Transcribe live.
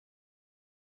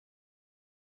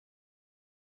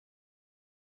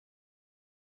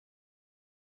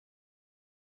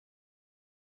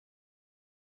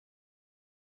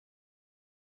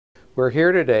We're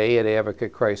here today at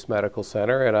Advocate Christ Medical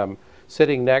Center, and I'm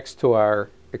sitting next to our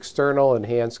external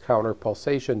enhanced counter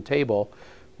pulsation table,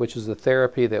 which is a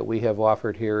therapy that we have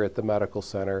offered here at the medical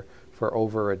center for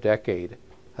over a decade.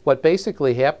 What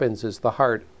basically happens is the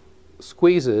heart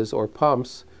squeezes or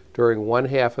pumps during one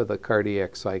half of the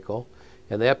cardiac cycle,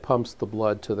 and that pumps the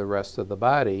blood to the rest of the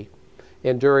body.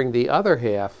 And during the other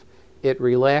half, it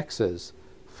relaxes,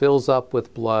 fills up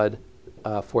with blood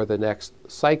for the next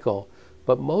cycle.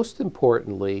 But most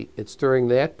importantly, it's during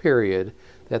that period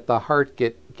that the heart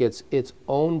gets its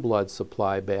own blood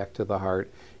supply back to the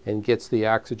heart and gets the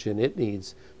oxygen it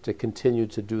needs to continue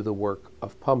to do the work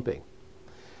of pumping.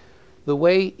 The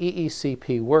way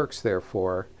EECP works,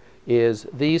 therefore, is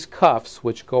these cuffs,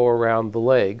 which go around the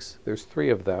legs, there's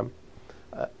 3 of them,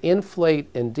 inflate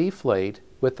and deflate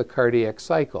with the cardiac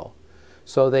cycle.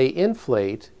 So they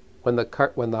inflate when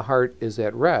the heart is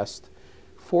at rest,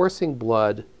 forcing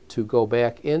blood to go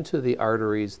back into the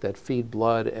arteries that feed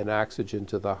blood and oxygen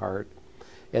to the heart,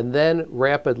 and then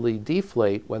rapidly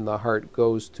deflate when the heart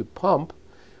goes to pump,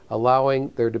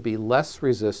 allowing there to be less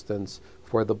resistance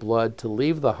for the blood to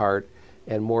leave the heart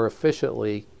and more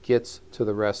efficiently gets to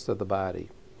the rest of the body.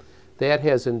 That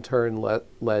has in turn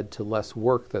led to less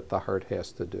work that the heart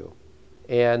has to do.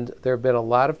 And there have been a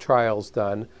lot of trials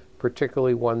done,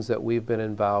 particularly ones that we've been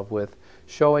involved with,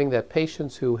 showing that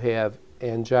patients who have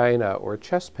angina or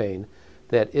chest pain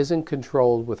that isn't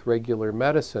controlled with regular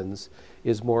medicines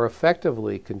is more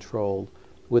effectively controlled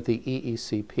with the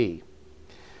EECP.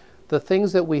 The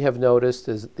things that we have noticed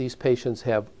is that these patients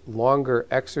have longer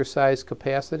exercise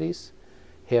capacities,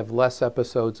 have less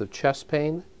episodes of chest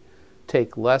pain,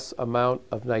 take less amount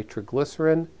of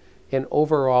nitroglycerin, and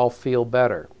overall feel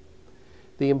better.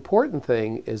 The important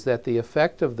thing is that the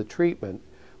effect of the treatment,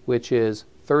 which is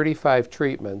 35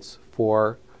 treatments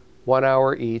for 1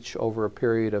 hour each over a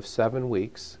period of 7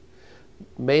 weeks,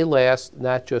 may last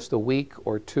not just a week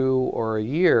or 2 or a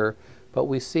year, but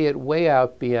we see it way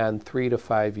out beyond 3 to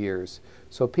 5 years.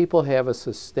 So people have a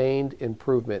sustained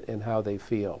improvement in how they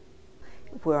feel.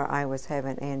 Where I was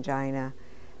having angina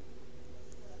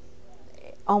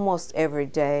almost every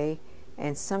day,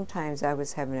 and sometimes I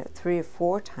was having it 3 or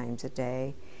 4 times a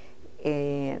day,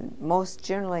 and most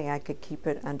generally I could keep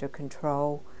it under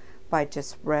control by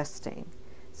just resting.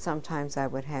 Sometimes I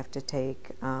would have to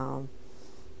take my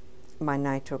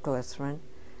nitroglycerin.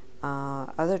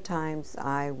 Other times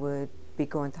I would be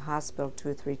going to the hospital 2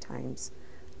 or 3 times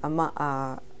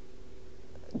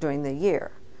during the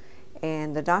year.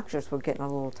 And the doctors were getting a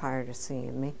little tired of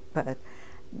seeing me, but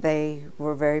they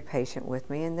were very patient with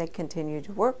me, and they continued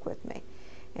to work with me.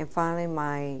 And finally,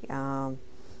 my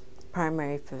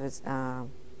primary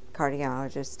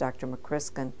cardiologist, Dr.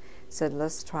 McCriskin, said,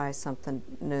 let's try something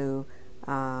new,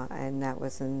 and that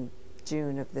was in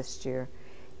June of this year.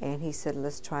 And he said,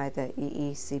 let's try the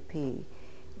EECP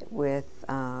with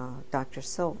Dr.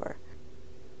 Silver.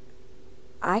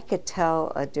 I could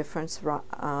tell a difference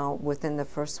within the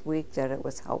first week that it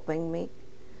was helping me.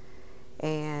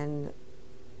 And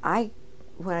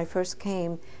when I first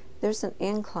came, there's an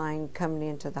incline coming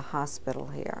into the hospital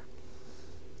here.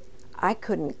 I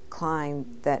couldn't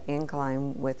climb that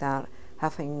incline without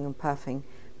huffing and puffing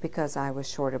because I was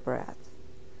short of breath.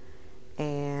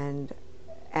 And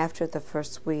after the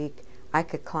first week, I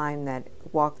could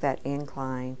walk that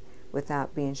incline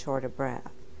without being short of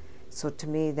breath. So to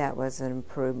me, that was an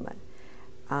improvement.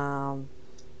 The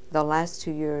last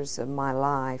 2 years of my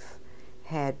life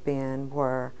had been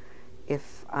where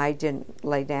if I didn't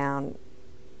lay down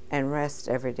and rest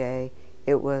every day,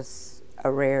 it was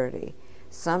a rarity.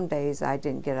 Some days I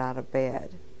didn't get out of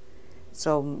bed.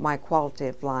 So my quality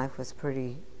of life was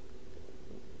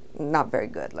not very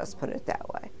good, let's put it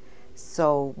that way.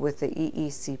 So with the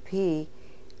EECP,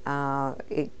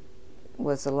 it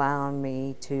was allowing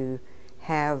me to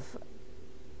have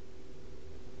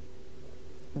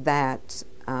that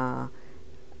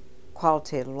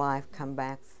quality of life come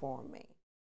back for me.